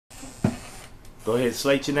Go ahead,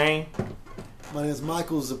 slate your name. My name is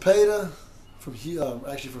Michael Zepeda from here,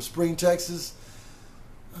 actually from Spring, Texas.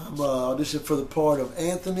 I'm auditioning for the part of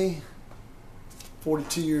Anthony,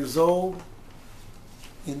 42 years old,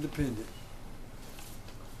 independent.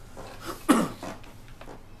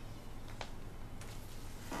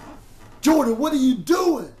 Jordan, what are you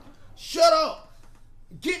doing? Shut up.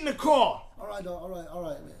 Get in the car. All right,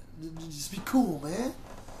 man. Just be cool, man.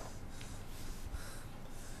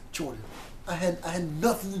 Jordan, I had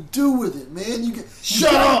nothing to do with it, man. You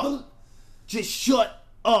shut up. Just shut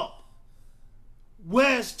up.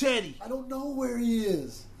 Where's Teddy? I don't know where he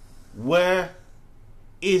is. Where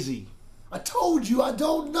is he? I told you I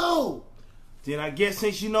don't know. Then I guess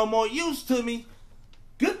since you're no more use to me,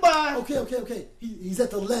 goodbye. Okay. He's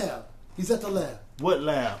at the lab. He's at the lab. What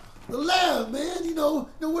lab? The lab, man. You know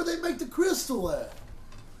where they make the crystal at.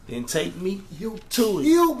 Then take me He'll to it.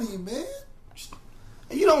 Kill me, man.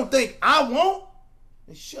 You don't think I won't?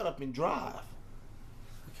 Then shut up and drive.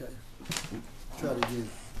 Okay. Try it again.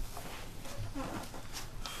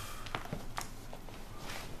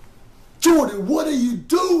 Jordan, what are you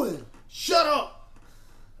doing? Shut up.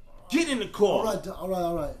 Get in the car.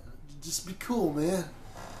 All right. Just be cool, man.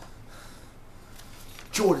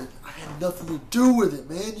 Jordan, I had nothing to do with it,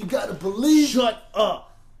 man. You gotta believe. Shut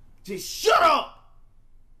up. Just shut up.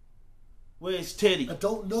 Where's Teddy? I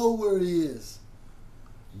don't know where he is.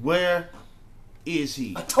 Where is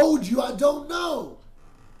he? I told you I don't know.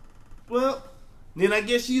 Well, then I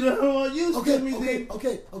guess you don't know use to me then.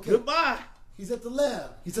 Okay. Goodbye. He's at the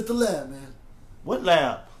lab. He's at the lab, man. What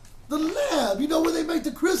lab? The lab. You know where they make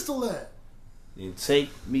the crystal at. Then take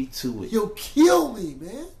me to it. He'll kill me,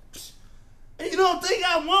 man. And you don't think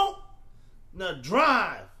I won't? Now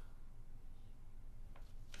drive.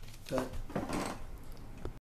 Okay.